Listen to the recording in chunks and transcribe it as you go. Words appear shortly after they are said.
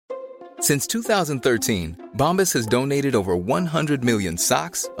Since 2013, Bombas has donated over 100 million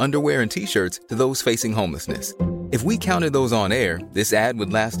socks, underwear, and T-shirts to those facing homelessness. If we counted those on air, this ad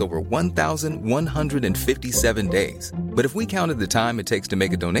would last over 1,157 days. But if we counted the time it takes to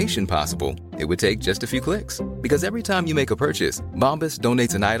make a donation possible, it would take just a few clicks. Because every time you make a purchase, Bombas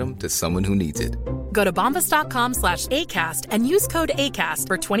donates an item to someone who needs it. Go to bombas.com/ACAST and use code ACAST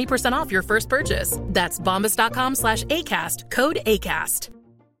for 20% off your first purchase. That's bombas.com/ACAST, code ACAST.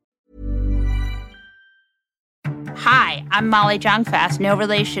 Hi, I'm Molly Jong-Fast, no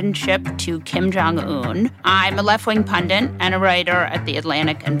relationship to Kim Jong-un. I'm a left-wing pundit and a writer at The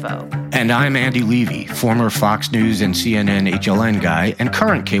Atlantic and Vogue. And I'm Andy Levy, former Fox News and CNN HLN guy and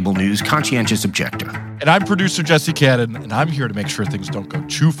current cable news conscientious objector. And I'm producer Jesse Cannon, and I'm here to make sure things don't go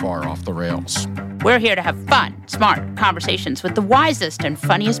too far off the rails. We're here to have fun, smart conversations with the wisest and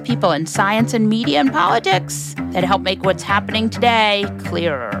funniest people in science and media and politics that help make what's happening today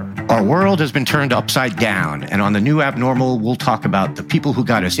clearer. Our world has been turned upside down, and on the new Abnormal, we'll talk about the people who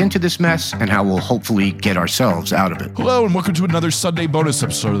got us into this mess and how we'll hopefully get ourselves out of it. Hello, and welcome to another Sunday bonus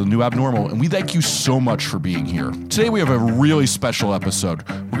episode of the new Abnormal, and we thank you so much for being here. Today we have a really special episode.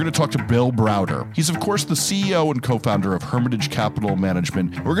 We're going to talk to Bill Browder. He's, of course, the CEO and co-founder of Hermitage Capital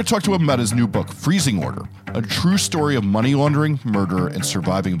Management. We're going to talk to him about his new book, Freezing Order, a true story of money laundering, murder, and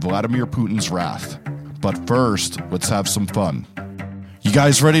surviving Vladimir Putin's wrath. But first, let's have some fun. You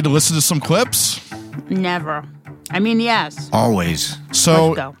guys ready to listen to some clips? Never. I mean, yes. Always.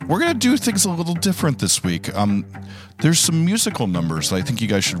 So we're going to do things a little different this week. There's some musical numbers that I think you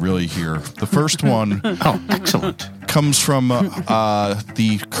guys should really hear. The first one excellent. Comes from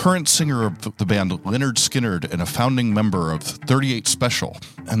the current singer of the band, Leonard Skinner, and a founding member of 38 Special.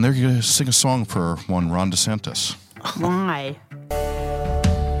 And they're going to sing a song for one Ron DeSantis. Why?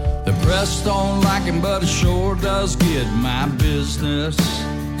 The press don't like him, but it sure does get my business.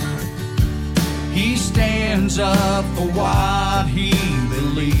 He stands up for what he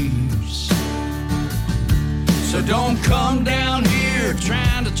believes. So don't come down here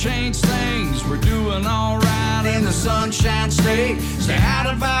trying to change things. We're doing all right in the Sunshine State. Stay out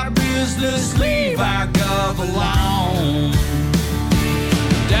of our business, leave our gov alone.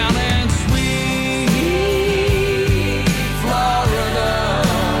 Down in sweet Florida,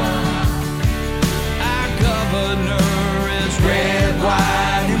 our governor is red,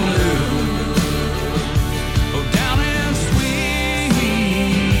 white, and blue. Oh, down in sweet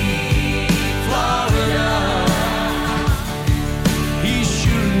Florida, he's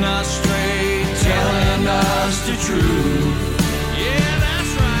shooting us straight, telling us the truth. Yeah,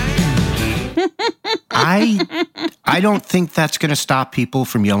 that's right. I don't think that's going to stop people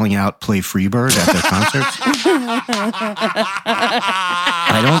from yelling out "Play Freebird" at their concerts.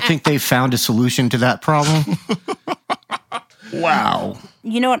 I don't think they've found a solution to that problem. Wow.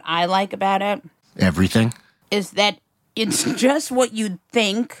 You know what I like about it? Everything? Is that it's just what you'd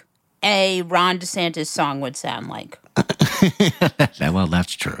think a Ron DeSantis song would sound like. Well,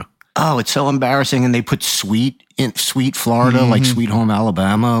 that's true. Oh, it's so embarrassing. And they put sweet in Sweet Florida, like Sweet Home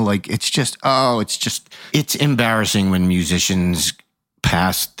Alabama. Like, it's embarrassing when musicians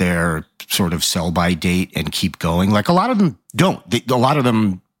pass their sort of sell-by date and keep going. Like, a lot of them don't. A lot of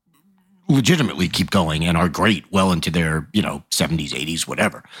them legitimately keep going and are great well into their, 70s, 80s,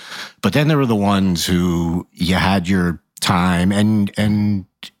 whatever. But then there are the ones who you had your time and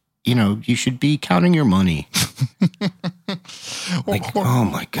you should be counting your money. Oh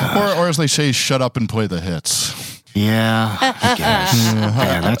my God. Or as they say, shut up and play the hits. Yeah, I guess.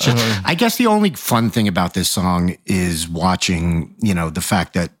 I guess the only fun thing about this song is watching, the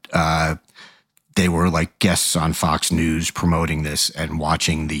fact that they were like guests on Fox News promoting this and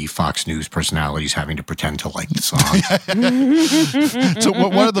watching the Fox News personalities having to pretend to like the song. So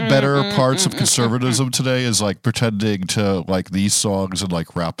one of the better parts of conservatism today is like pretending to like these songs and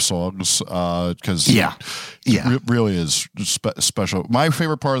like rap songs because it really is special. My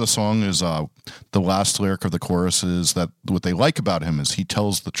favorite part of the song is the last lyric of the chorus is that what they like about him is he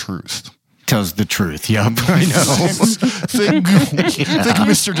tells the truth. Tells the truth. Yep, I know. Think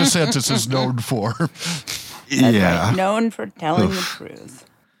Mr. DeSantis is known for. Right. Known for telling the truth.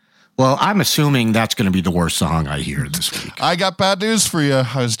 Well, I'm assuming that's going to be the worst song I hear this week. I got bad news for you.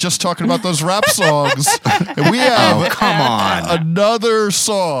 I was just talking about those rap songs. And we have another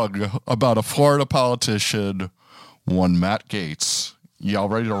song about a Florida politician, one Matt Gaetz. Y'all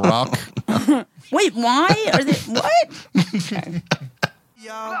ready to rock? Wait, why? Are they what? Okay.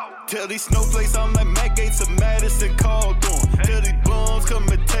 Tell these snowflakes I'm like Matt Gaetz of Madison called on. Tell these bums come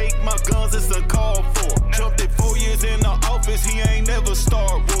and take my guns, it's uncalled for. Jumped it 4 years in the office, he ain't never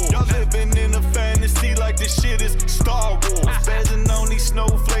Star Wars. Y'all living in a fantasy like this shit is Star Wars. Spazzing on these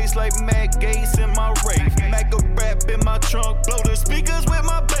snowflakes taste like Matt Gates in my rave. Mac a rap in my trunk, blow the speakers with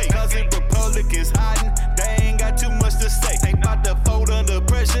my bass. Cause the Republicans hiding, they ain't got too much to say. They bout to fold under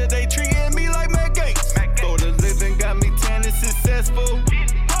pressure, they treating me like Matt Gates. Though the living got me tan and successful.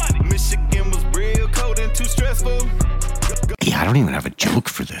 Michigan was real cold and too stressful. Yeah, I don't even have a joke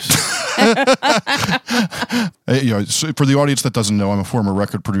for this. So for the audience that doesn't know, I'm a former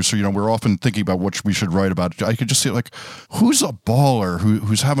record producer. We're often thinking about what we should write about. I could just see who's a baller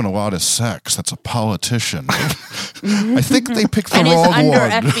who's having a lot of sex? That's a politician. I think they picked the wrong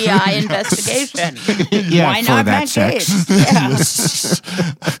one. And is under FBI investigation. Yeah, why for not that Matt sex. Gaetz?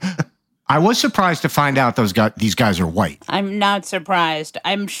 Yeah. I was surprised to find out these guys are white. I'm not surprised.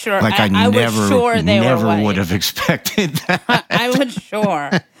 I'm sure. Like I was sure they were white. Never would have expected that. I was sure.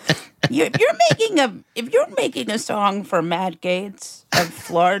 If you're making a song for Matt Gaetz of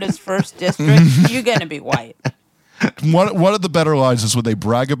Florida's first district, you're gonna be white. One of the better lines is when they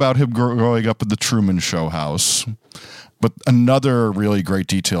brag about him growing up in the Truman Show house. But another really great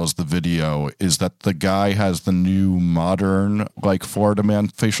detail is the video is that the guy has the new modern, Florida man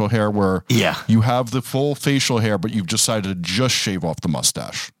facial hair where you have the full facial hair, but you've decided to just shave off the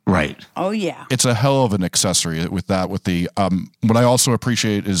mustache. Right. Oh, yeah. It's a hell of an accessory with that. What I also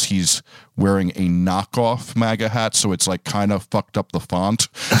appreciate is he's wearing a knockoff MAGA hat, so it's kind of fucked up the font.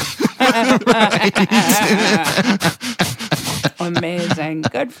 Amazing.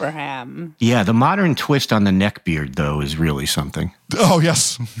 Good for him. Yeah, the modern twist on the neck beard, though, is really something. Oh,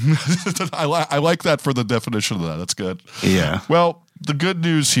 yes. I like that for the definition of that. That's good. Yeah. Well, the good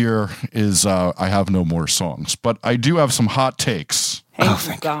news here is I have no more songs, but I do have some hot takes.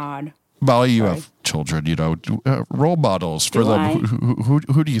 Thank God. Molly, you have children, role models for them.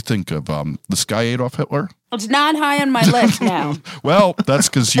 Who do you think of? This guy Adolf Hitler? It's not high on my list now. Well, that's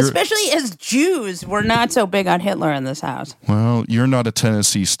because you're... Especially as Jews, we're not so big on Hitler in this house. Well, you're not a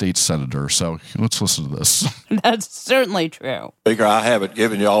Tennessee state senator, so let's listen to this. That's certainly true. Speaker, I haven't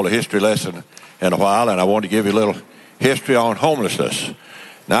given you all the history lesson in a while, and I want to give you a little history on homelessness.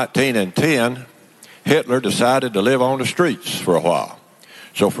 1910, Hitler decided to live on the streets for a while.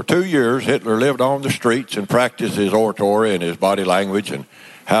 So for 2 years, Hitler lived on the streets and practiced his oratory and his body language and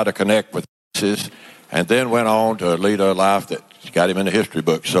how to connect with masses, and then went on to lead a life that got him in the history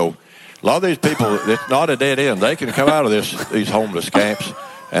books. So a lot of these people, it's not a dead end. They can come out of these homeless camps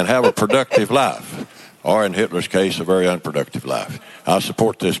and have a productive life, or in Hitler's case, a very unproductive life. I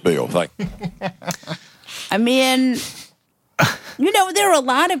support this bill. Thank you. I mean... there are a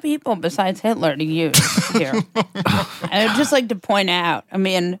lot of people besides Hitler to use here. I'd just like to point out,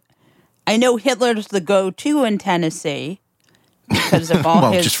 I know Hitler's the go-to in Tennessee because of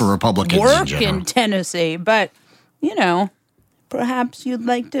all his just for Republicans work in Tennessee, but, perhaps you'd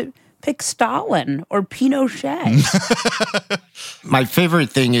like to pick Stalin or Pinochet. My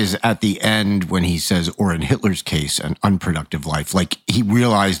favorite thing is at the end when he says, or in Hitler's case, an unproductive life. He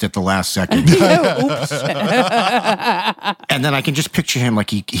realized at the last second. Oops. And then I can just picture him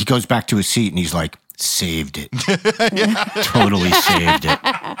he goes back to his seat and he's like, saved it. Totally saved it.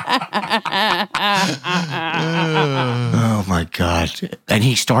 Oh, my God. And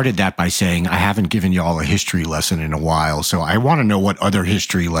he started that by saying, I haven't given you all a history lesson in a while, so I want to know what other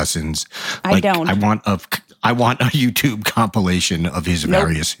history lessons. I don't. I want a YouTube compilation of his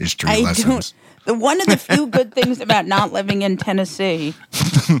various history lessons. One of the few good things about not living in Tennessee.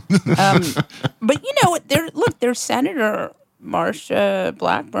 But, there's Senator Marsha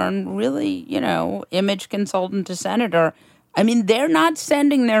Blackburn, really, image consultant to senator. They're not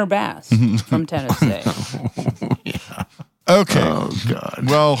sending their best from Tennessee. Yeah. Okay. Oh, God.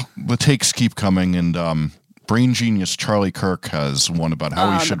 Well, the takes keep coming, and brain genius Charlie Kirk has one about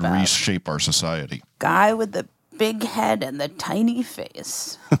how we should reshape our society. Guy with the big head and the tiny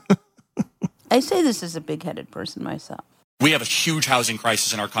face. I say this as a big-headed person myself. We have a huge housing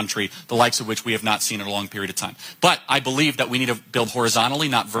crisis in our country, the likes of which we have not seen in a long period of time. But I believe that we need to build horizontally,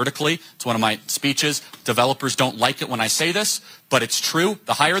 not vertically. It's one of my speeches. Developers don't like it when I say this, but it's true.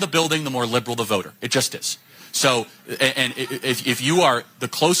 The higher the building, the more liberal the voter. It just is. So, and if you are, the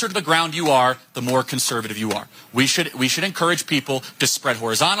closer to the ground you are, the more conservative you are. We should encourage people to spread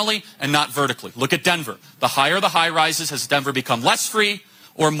horizontally and not vertically. Look at Denver. The higher the high rises, has Denver become less free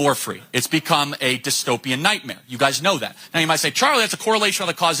or more free? It's become a dystopian nightmare. You guys know that. Now you might say, Charlie, that's a correlation or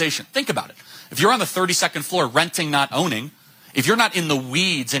the causation. Think about it. If you're on the 32nd floor renting, not owning, if you're not in the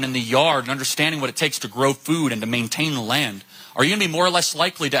weeds and in the yard and understanding what it takes to grow food and to maintain the land, are you going to be more or less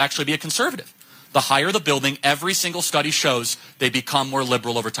likely to actually be a conservative? the higher the building, every single study shows they become more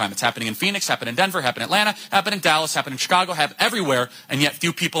liberal over time. It's happening in Phoenix, happened in Denver, happened in Atlanta, happened in Dallas, happened in Chicago, happened everywhere, and yet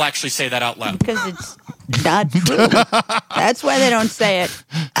few people actually say that out loud. Because it's not true. That's why they don't say it.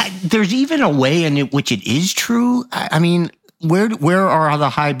 There's even a way in which it is true. I mean, where are the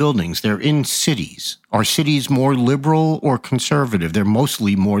high buildings? They're in cities. Are cities more liberal or conservative? They're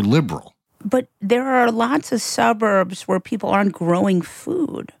mostly more liberal. But there are lots of suburbs where people aren't growing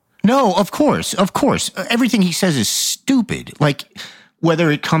food. No, of course. Everything he says is stupid. Like, whether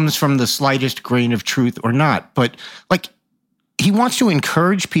it comes from the slightest grain of truth or not. But, like, he wants to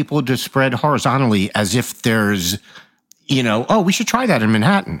encourage people to spread horizontally as if there's, we should try that in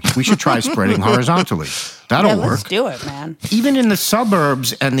Manhattan. We should try spreading horizontally. That'll work. Let's do it, man. Even in the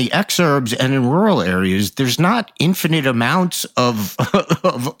suburbs and the exurbs and in rural areas, there's not infinite amounts of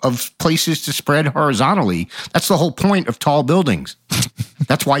places to spread horizontally. That's the whole point of tall buildings.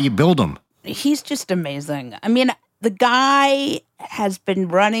 That's why you build them. He's just amazing. I mean, the guy has been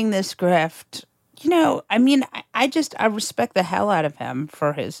running this grift. I respect the hell out of him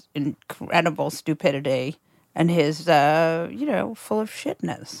for his incredible stupidity and his, full of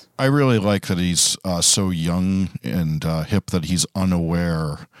shitness. I really like that he's so young and hip that he's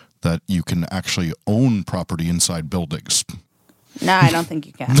unaware that you can actually own property inside buildings. No, I don't think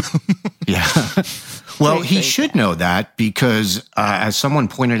you can. Yeah. Well, he should know that because, as someone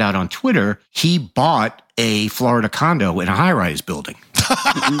pointed out on Twitter, he bought a Florida condo in a high-rise building.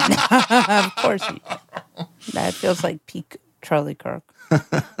 Of course he did. That feels like peak Charlie Kirk.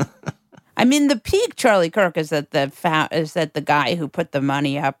 I mean, the peak Charlie Kirk is that the guy who put the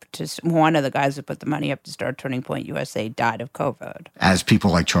money up one of the guys who put the money up to start Turning Point USA died of COVID. As people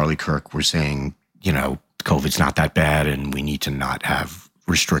like Charlie Kirk were saying, COVID's not that bad and we need to not have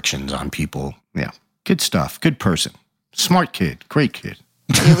restrictions on people. Yeah. Good stuff. Good person. Smart kid. Great kid.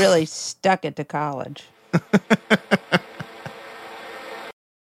 He really stuck it to college.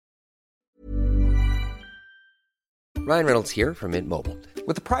 Ryan Reynolds here from Mint Mobile.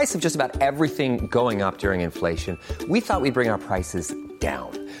 With the price of just about everything going up during inflation, we thought we'd bring our prices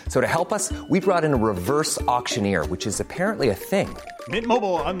down. So to help us, we brought in a reverse auctioneer, which is apparently a thing. Mint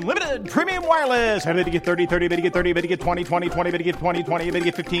Mobile Unlimited Premium Wireless. How to get 30, 30, bit to get 30, bit to get 20, 20, 20, bit to get 20, 20, bit to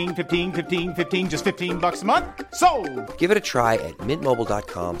get 15, 15, 15, 15, just $15 a month? Sold! Give it a try at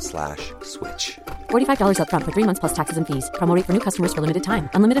mintmobile.com/switch. $45 up front for 3 months plus taxes and fees. Promo rate for new customers for limited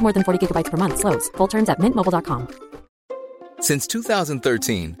time. Unlimited more than 40 gigabytes per month. Slows full terms at mintmobile.com. Since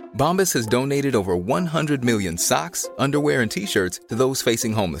 2013, Bombas has donated over 100 million socks, underwear, and T-shirts to those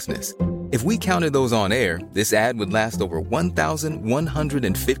facing homelessness. If we counted those on air, this ad would last over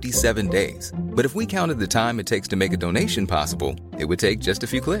 1,157 days. But if we counted the time it takes to make a donation possible, it would take just a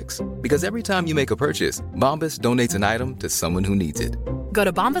few clicks. Because every time you make a purchase, Bombas donates an item to someone who needs it. Go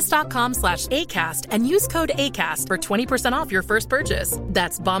to bombas.com/ACAST and use code ACAST for 20% off your first purchase.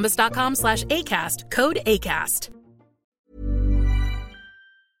 That's bombas.com/ACAST, code ACAST.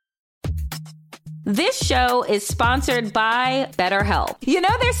 This show is sponsored by BetterHelp.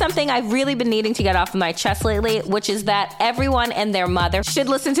 There's something I've really been needing to get off of my chest lately, which is that everyone and their mother should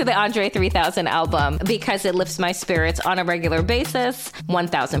listen to the Andre 3000 album because it lifts my spirits on a regular basis,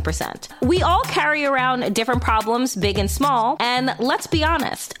 1000%. We all carry around different problems, big and small, and let's be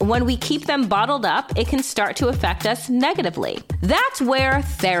honest, when we keep them bottled up, it can start to affect us negatively. That's where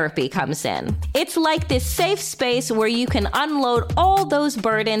therapy comes in. It's like this safe space where you can unload all those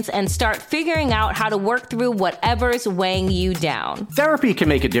burdens and start figuring out how to work through whatever's weighing you down. Therapy can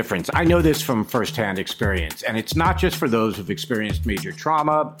make a difference. I know this from firsthand experience, and it's not just for those who've experienced major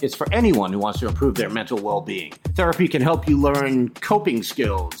trauma. It's for anyone who wants to improve their mental well-being. Therapy can help you learn coping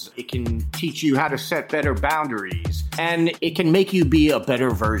skills. It can teach you how to set better boundaries, and it can make you be a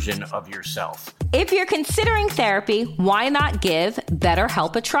better version of yourself. If you're considering therapy, why not give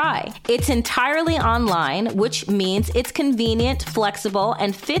BetterHelp a try? It's entirely online, which means it's convenient, flexible,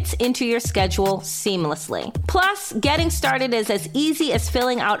 and fits into your schedule seamlessly. Plus, getting started is as easy as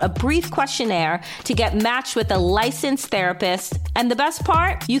filling out a brief questionnaire to get matched with a licensed therapist. And the best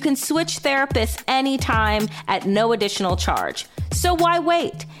part? You can switch therapists anytime at no additional charge. So why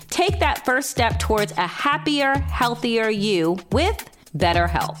wait? Take that first step towards a happier, healthier you with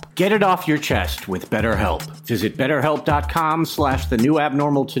BetterHelp. Get it off your chest with BetterHelp. Visit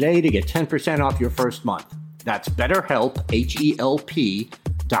BetterHelp.com/thenewabnormal today to get 10% off your first month. That's BetterHelp,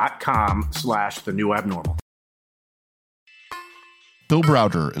 HELP.com/thenewabnormal. Bill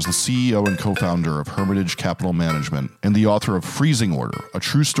Browder is the CEO and co-founder of Hermitage Capital Management and the author of Freezing Order, a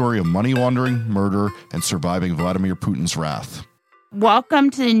true story of money laundering, murder, and surviving Vladimir Putin's wrath.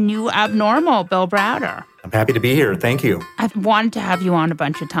 Welcome to the New Abnormal, Bill Browder. I'm happy to be here. Thank you. I've wanted to have you on a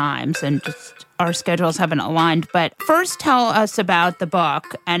bunch of times, and just our schedules haven't aligned. But first, tell us about the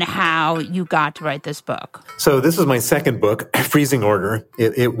book and how you got to write this book. So this is my second book, Freezing Order.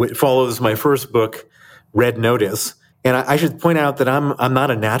 It follows my first book, Red Notice. And I should point out that I'm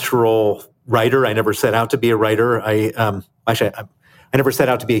not a natural writer. I never set out to be a writer. I never set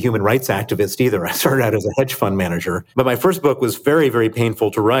out to be a human rights activist either. I started out as a hedge fund manager. But my first book was very, very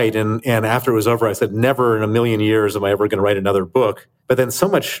painful to write. And after it was over, I said, never in a million years am I ever going to write another book. But then so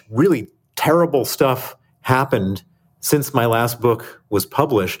much really terrible stuff happened since my last book was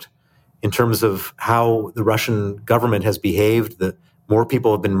published in terms of how the Russian government has behaved. More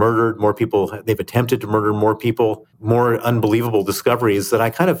people have been murdered, they've attempted to murder more people, more unbelievable discoveries that I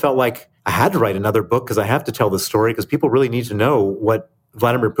kind of felt like I had to write another book because I have to tell this story because people really need to know what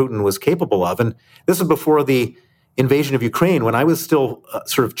Vladimir Putin was capable of. And this was before the invasion of Ukraine, when I was still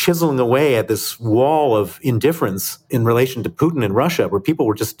sort of chiseling away at this wall of indifference in relation to Putin and Russia, where people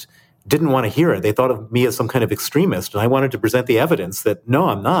were just didn't want to hear it. They thought of me as some kind of extremist. And I wanted to present the evidence that, no,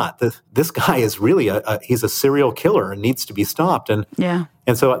 I'm not. This guy is really he's a serial killer and needs to be stopped. And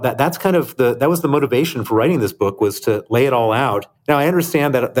so that's kind of that was the motivation for writing this book, was to lay it all out. Now, I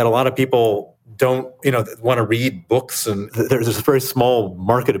understand that a lot of people don't, want to read books, and there's a very small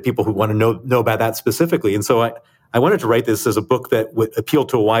market of people who want to know about that specifically. And so I wanted to write this as a book that would appeal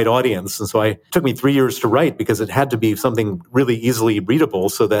to a wide audience. And so it took me 3 years to write because it had to be something really easily readable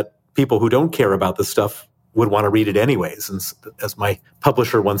so that people who don't care about this stuff would want to read it anyways. And as my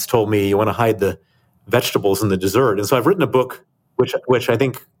publisher once told me, you want to hide the vegetables in the dessert. And so I've written a book which I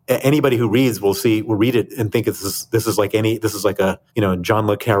think anybody who reads will read it and think this is like a John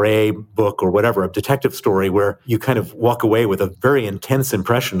le Carré book or whatever, a detective story where you kind of walk away with a very intense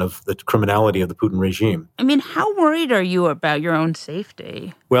impression of the criminality of the Putin regime. I mean, how worried are you about your own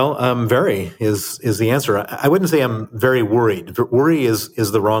safety? Well, very is the answer. I wouldn't say I'm very worried. Worry is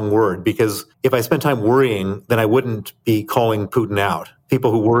the wrong word, because if I spent time worrying, then I wouldn't be calling Putin out.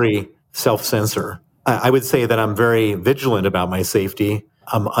 People who worry self-censor. I would say that I'm very vigilant about my safety.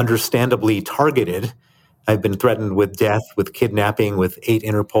 I'm understandably targeted. I've been threatened with death, with kidnapping, with 8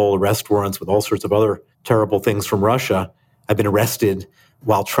 Interpol arrest warrants, with all sorts of other terrible things from Russia. I've been arrested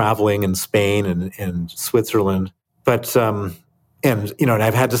while traveling in Spain and Switzerland. But, and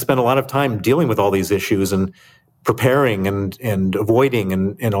I've had to spend a lot of time dealing with all these issues and preparing and avoiding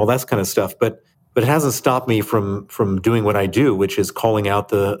and all that kind of stuff. But it hasn't stopped me from doing what I do, which is calling out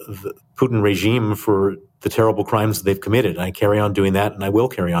the Putin regime for the terrible crimes that they've committed. And I carry on doing that, and I will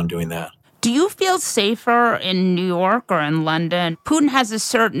carry on doing that. Do you feel safer in New York or in London? Putin has a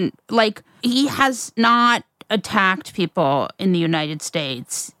certain, he has not attacked people in the United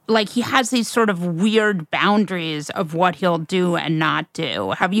States. He has these sort of weird boundaries of what he'll do and not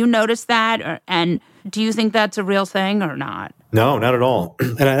do. Have you noticed that? And do you think that's a real thing or not? No, not at all.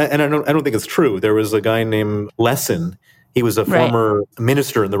 And I don't think it's true. There was a guy named Lesin. He was a former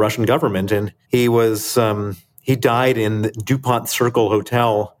minister in the Russian government, and he died in the DuPont Circle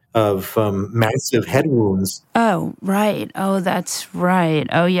Hotel of massive head wounds. Oh, right. Oh, that's right.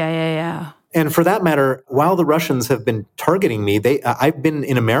 Oh, yeah. And for that matter, while the Russians have been targeting me, I've been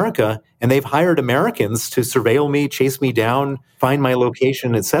in America, and they've hired Americans to surveil me, chase me down, find my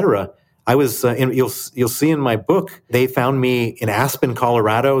location, etc. I was, you'll see in my book, they found me in Aspen,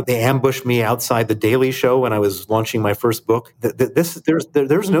 Colorado. They ambushed me outside the Daily Show when I was launching my first book.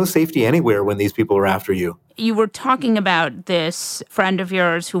 There's no safety anywhere when these people are after you. You were talking about this friend of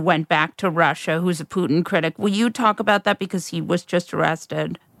yours who went back to Russia, who's a Putin critic. Will you talk about that, because he was just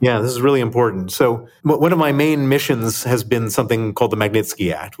arrested? Yeah, this is really important. So one of my main missions has been something called the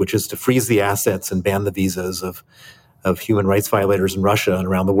Magnitsky Act, which is to freeze the assets and ban the visas of human rights violators in Russia and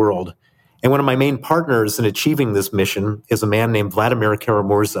around the world. And one of my main partners in achieving this mission is a man named Vladimir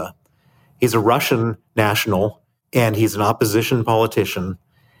Kara-Murza. He's a Russian national, and he's an opposition politician.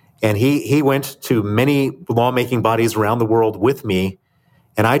 And he went to many lawmaking bodies around the world with me,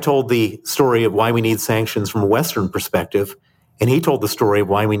 and I told the story of why we need sanctions from a Western perspective, and he told the story of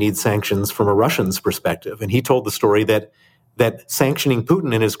why we need sanctions from a Russian's perspective. And he told the story that sanctioning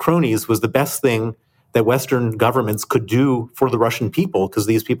Putin and his cronies was the best thing that Western governments could do for the Russian people, because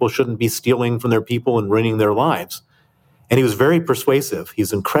these people shouldn't be stealing from their people and ruining their lives. And he was very persuasive.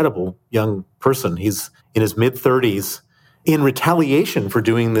 He's an incredible young person. He's in his mid-30s. In retaliation for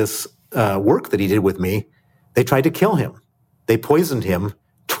doing this work that he did with me, they tried to kill him. They poisoned him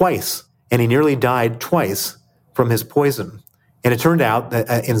twice, and he nearly died twice from his poison. And it turned out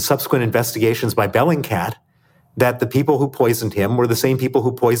that in subsequent investigations by Bellingcat, that the people who poisoned him were the same people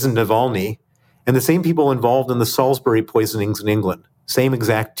who poisoned Navalny, and the same people involved in the Salisbury poisonings in England. same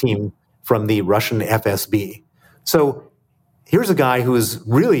exact team from the Russian FSB. So here's a guy who has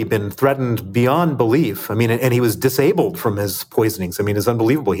really been threatened beyond belief. I mean, and he was disabled from his poisonings. I mean, it's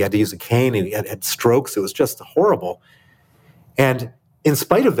unbelievable. He had to use a cane, and he had strokes. It was just horrible. And in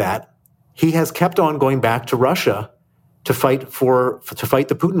spite of that, he has kept on going back to Russia to fight the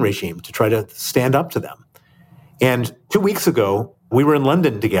Putin regime, to try to stand up to them. And 2 weeks ago, we were in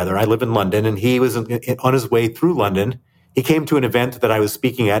London together. I live in London, and he was on his way through London. He came to an event that I was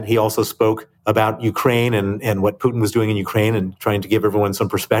speaking at. He also spoke about Ukraine and what Putin was doing in Ukraine, and trying to give everyone some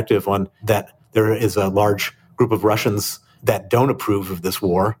perspective on that there is a large group of Russians that don't approve of this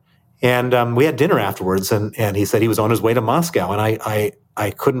war. And we had dinner afterwards, and he said he was on his way to Moscow, and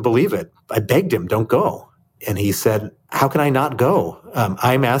I couldn't believe it. I begged him, don't go. And he said, how can I not go?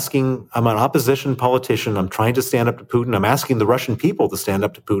 I'm an opposition politician. I'm trying to stand up to Putin. I'm asking the Russian people to stand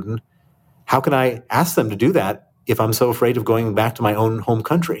up to Putin. How can I ask them to do that if I'm so afraid of going back to my own home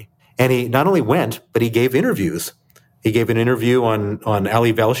country? And he not only went, but he gave interviews. He gave an interview on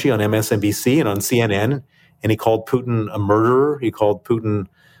Ali Velshi on MSNBC and on CNN, and he called Putin a murderer. He called Putin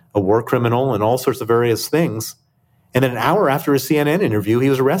a war criminal and all sorts of various things. And then an hour after his CNN interview, he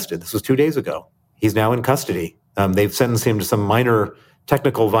was arrested. This was 2 days ago. He's now in custody. They've sentenced him to some minor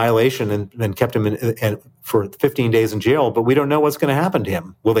technical violation and kept him for 15 days in jail, but we don't know what's going to happen to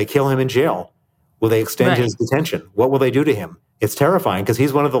him. Will they kill him in jail? Will they extend his detention? What will they do to him? It's terrifying because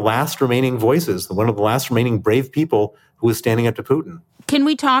he's one of the last remaining voices, one of the last remaining brave people who is standing up to Putin. Can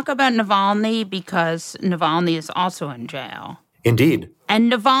we talk about Navalny? Because Navalny is also in jail. Indeed.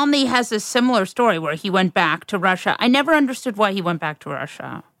 And Navalny has a similar story where he went back to Russia. I never understood why he went back to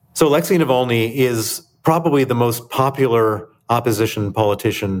Russia. So Alexei Navalny is probably the most popular opposition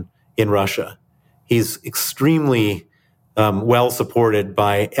politician in Russia. He's extremely well supported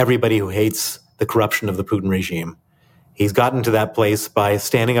by everybody who hates the corruption of the Putin regime. He's gotten to that place by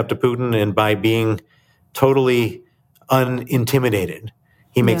standing up to Putin and by being totally unintimidated.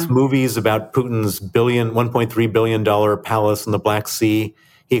 He makes movies about Putin's $1.3 billion palace in the Black Sea.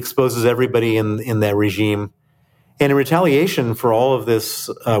 He exposes everybody in that regime. And in retaliation for all of this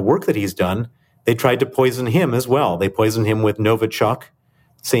work that he's done, they tried to poison him as well. They poisoned him with Novichok,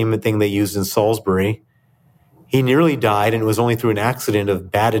 same thing they used in Salisbury. He nearly died, and it was only through an accident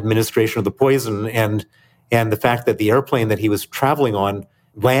of bad administration of the poison and the fact that the airplane that he was traveling on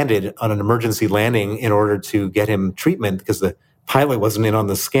landed on an emergency landing in order to get him treatment because the pilot wasn't in on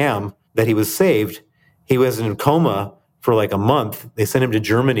the scam, that he was saved. He was in coma for like a month. They sent him to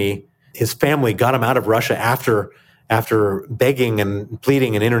Germany. His family got him out of Russia after begging and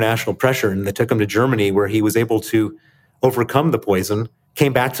pleading and international pressure, and they took him to Germany where he was able to overcome the poison,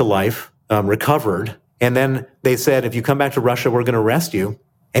 came back to life, recovered, and then they said, if you come back to Russia, we're going to arrest you.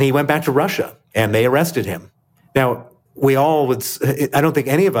 And he went back to Russia, and they arrested him. Now, I don't think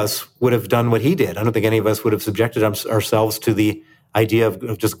any of us would have done what he did. I don't think any of us would have subjected ourselves to the idea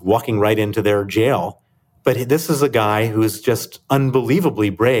of just walking right into their jail. But this is a guy who is just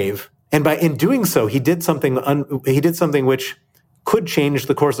unbelievably brave. And in doing so, he did something which could change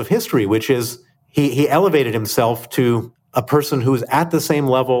the course of history, which is he elevated himself to a person who's at the same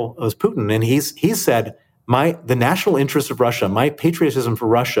level as Putin. And he said, the national interest of Russia, my patriotism for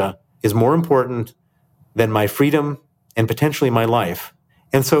Russia is more important than my freedom and potentially my life.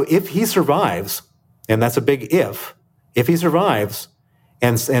 And so if he survives, and that's a big if he survives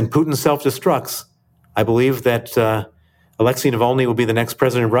and Putin self-destructs, I believe that Alexei Navalny will be the next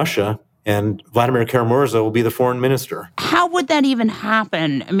president of Russia, and Vladimir Kara-Murza will be the foreign minister. How would that even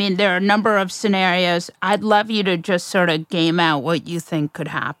happen? I mean, there are a number of scenarios. I'd love you to just sort of game out what you think could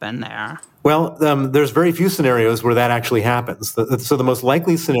happen there. Well, there's very few scenarios where that actually happens. So the most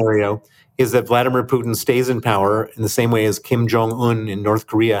likely scenario is that Vladimir Putin stays in power in the same way as Kim Jong-un in North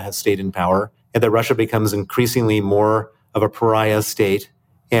Korea has stayed in power, and that Russia becomes increasingly more of a pariah state,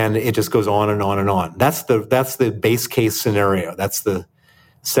 and it just goes on and on and on. That's the base case scenario. That's the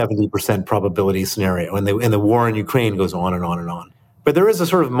 70% probability scenario. And the war in Ukraine goes on and on and on. But there is a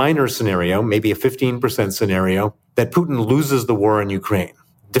sort of minor scenario, maybe a 15% scenario, that Putin loses the war in Ukraine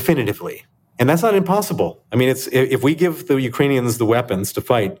definitively. And that's not impossible. I mean, if we give the Ukrainians the weapons to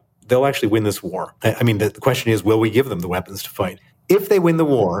fight, they'll actually win this war. I mean, the question is, will we give them the weapons to fight? If they win the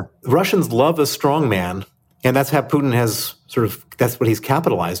war, the Russians love a strong man, and that's how Putin has that's what he's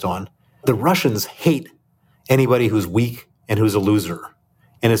capitalized on. The Russians hate anybody who's weak and who's a loser.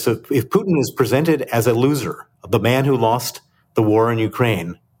 And if Putin is presented as a loser, the man who lost the war in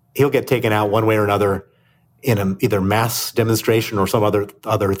Ukraine, he'll get taken out one way or another in either mass demonstration or some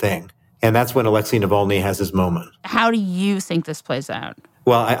other thing. And that's when Alexei Navalny has his moment. How do you think this plays out?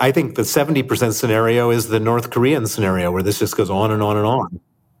 Well, I think the 70% scenario is the North Korean scenario where this just goes on and on and on.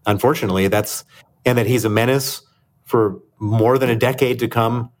 Unfortunately, and that he's a menace for more than a decade to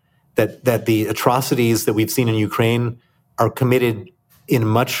come, that the atrocities that we've seen in Ukraine are committed in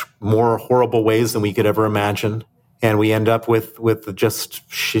much more horrible ways than we could ever imagine. And we end up with just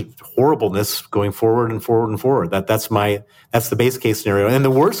horribleness going forward and forward and forward. That's the base case scenario. And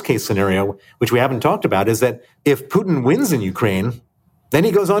the worst case scenario, which we haven't talked about, is that if Putin wins in Ukraine, then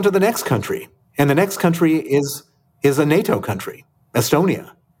he goes on to the next country. And the next country is a NATO country,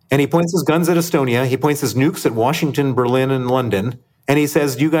 Estonia. And he points his guns at Estonia. He points his nukes at Washington, Berlin, and London. And he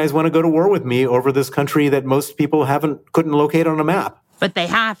says, "Do you guys want to go to war with me over this country that most people couldn't locate on a map?" But they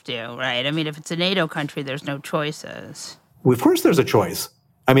have to, right? I mean, if it's a NATO country, there's no choices. Well, of course there's a choice.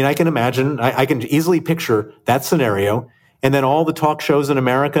 I mean, I can imagine, I can easily picture that scenario. And then all the talk shows in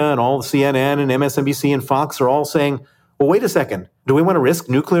America and all the CNN and MSNBC and Fox are all saying, well, wait a second. Do we want to risk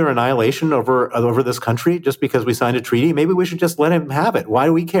nuclear annihilation over this country just because we signed a treaty? Maybe we should just let him have it. Why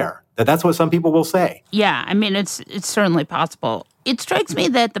do we care? That's what some people will say. Yeah, I mean, it's certainly possible. It strikes me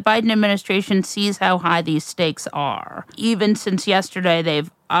that the Biden administration sees how high these stakes are. Even since yesterday, they've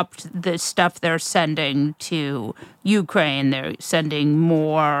upped the stuff they're sending to Ukraine. They're sending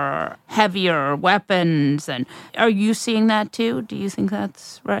more heavier weapons. And are you seeing that too? Do you think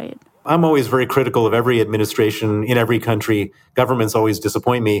that's right? I'm always very critical of every administration in every country. Governments always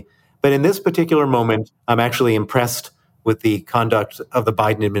disappoint me. But in this particular moment, I'm actually impressed with the conduct of the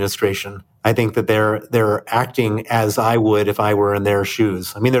Biden administration. I think that they're acting as I would if I were in their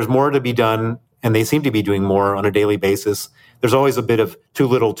shoes. I mean, there's more to be done, and they seem to be doing more on a daily basis. There's always a bit of too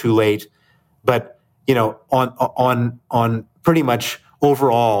little, too late. But, on pretty much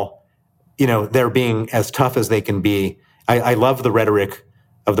overall, they're being as tough as they can be. I love the rhetoric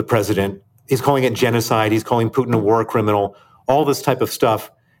of the president. He's calling it genocide. He's calling Putin a war criminal, all this type of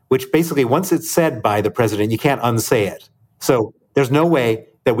stuff, which basically once it's said by the president, you can't unsay it. So there's no way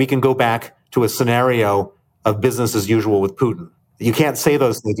that we can go back to a scenario of business as usual with Putin. You can't say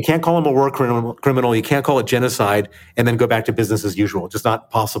those things. You can't call him a war criminal. You can't call it genocide and then go back to business as usual. It's just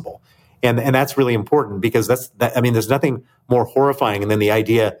not possible. And that's really important because there's nothing more horrifying than the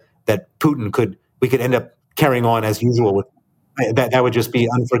idea that we could end up carrying on as usual with that would just be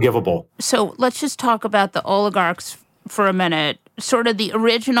unforgivable. So let's just talk about the oligarchs for a minute. Sort of the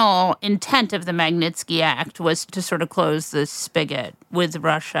original intent of the Magnitsky Act was to sort of close the spigot with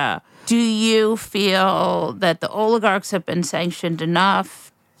Russia. Do you feel that the oligarchs have been sanctioned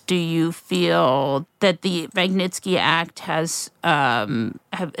enough? Do you feel that the Magnitsky Act has,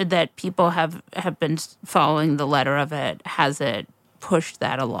 that people have been following the letter of it? Has it pushed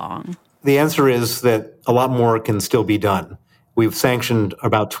that along? The answer is that a lot more can still be done. We've sanctioned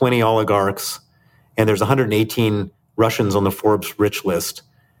about 20 oligarchs, and there's 118 Russians on the Forbes rich list.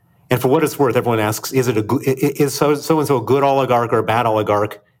 And for what it's worth, everyone asks, is so-and-so a good oligarch or a bad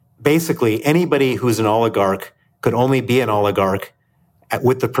oligarch? Basically, anybody who's an oligarch could only be an oligarch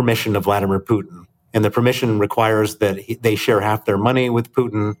with the permission of Vladimir Putin. And the permission requires that they share half their money with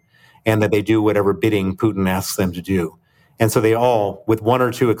Putin and that they do whatever bidding Putin asks them to do. And so they all, with one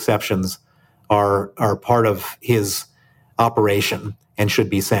or two exceptions, are part of his operation and should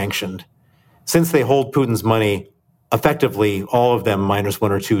be sanctioned. Since they hold Putin's money, effectively, all of them minus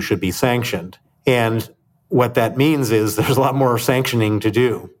one or two should be sanctioned. And what that means is there's a lot more sanctioning to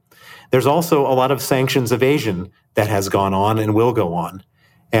do. There's also a lot of sanctions evasion that has gone on and will go on.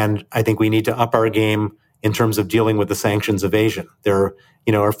 And I think we need to up our game in terms of dealing with the sanctions evasion. There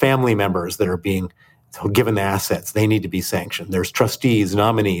are family members that are being given the assets. They need to be sanctioned. There's trustees,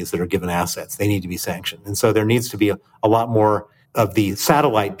 nominees that are given assets. They need to be sanctioned. And so there needs to be a lot more of the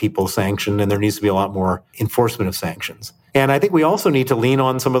satellite people sanctioned, and there needs to be a lot more enforcement of sanctions. And I think we also need to lean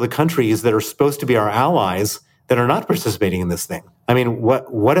on some of the countries that are supposed to be our allies that are not participating in this thing. I mean,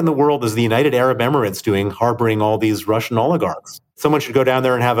 what in the world is the United Arab Emirates doing harboring all these Russian oligarchs? Someone should go down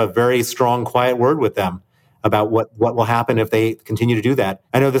there and have a very strong, quiet word with them about what will happen if they continue to do that.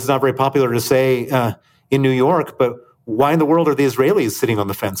 I know this is not very popular to say in New York, but why in the world are the Israelis sitting on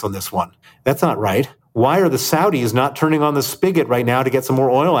the fence on this one? That's not right. Why are the Saudis not turning on the spigot right now to get some more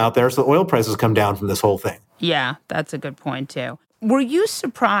oil out there so the oil prices come down from this whole thing? Yeah, that's a good point, too. Were you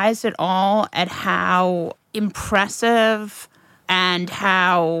surprised at all at how impressive and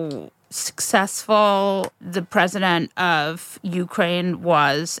how successful the president of Ukraine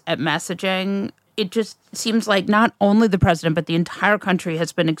was at messaging? It just seems like not only the president, but the entire country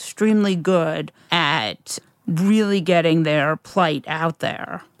has been extremely good at really getting their plight out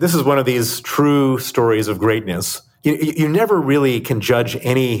there. This is one of these true stories of greatness. You never really can judge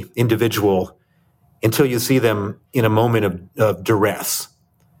any individual until you see them in a moment of duress.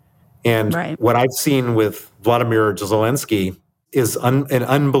 And what I've seen with Vladimir Zelensky is an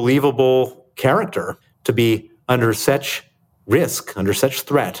unbelievable character to be under such risk, under such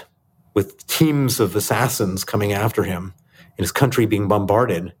threat, with teams of assassins coming after him and his country being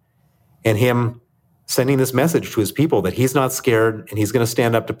bombarded, and him sending this message to his people that he's not scared and he's going to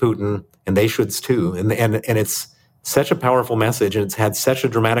stand up to Putin and they should too. And it's such a powerful message, and it's had such a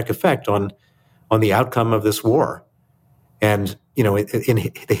dramatic effect on the outcome of this war. And, you know,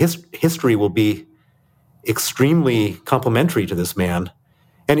 history will be extremely complimentary to this man.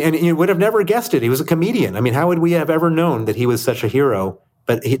 And you would have never guessed it. He was a comedian. I mean, how would we have ever known that he was such a hero?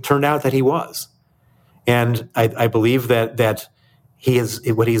 But it turned out that he was. And I believe that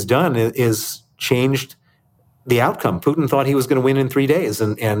what he's done is changed the outcome. Putin thought he was going to win in 3 days,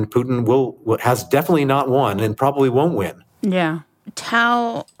 and Putin has definitely not won and probably won't win. Yeah.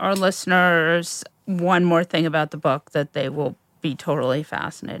 Tell our listeners one more thing about the book that they will be totally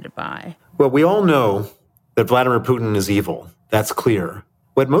fascinated by. Well, we all know that Vladimir Putin is evil. That's clear.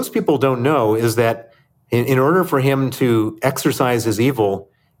 What most people don't know is that in order for him to exercise his evil,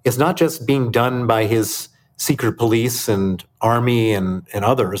 it's not just being done by his secret police and army and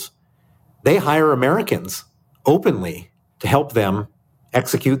others. They hire Americans openly to help them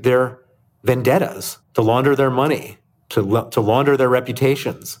execute their vendettas, to launder their money, to launder their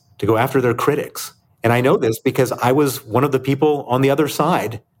reputations, to go after their critics. And I know this because I was one of the people on the other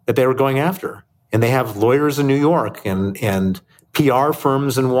side that they were going after. And they have lawyers in New York and PR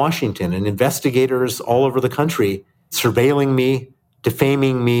firms in Washington and investigators all over the country surveilling me,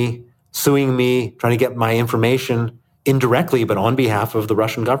 defaming me, suing me, trying to get my information indirectly, but on behalf of the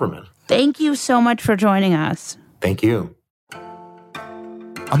Russian government. Thank you so much for joining us. Thank you.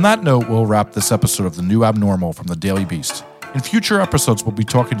 On that note, we'll wrap this episode of The New Abnormal from The Daily Beast. In future episodes, we'll be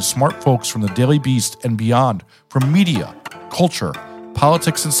talking to smart folks from The Daily Beast and beyond, from media, culture,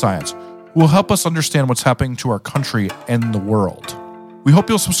 politics, and science, who will help us understand what's happening to our country and the world. We hope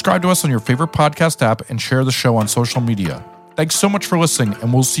you'll subscribe to us on your favorite podcast app and share the show on social media. Thanks so much for listening,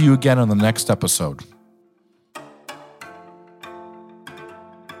 and we'll see you again on the next episode.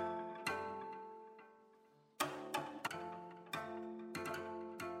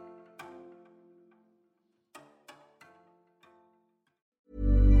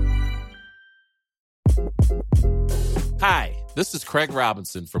 Hi, this is Craig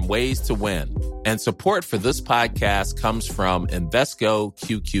Robinson from Ways to Win, and support for this podcast comes from Invesco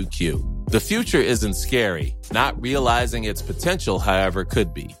QQQ. The future isn't scary. Not realizing its potential, however,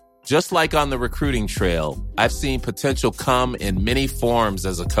 could be. Just like on the recruiting trail, I've seen potential come in many forms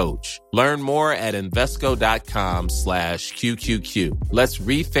as a coach. Learn more at Invesco.com/QQQ. Let's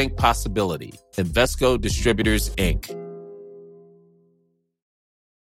rethink possibility. Invesco Distributors, Inc.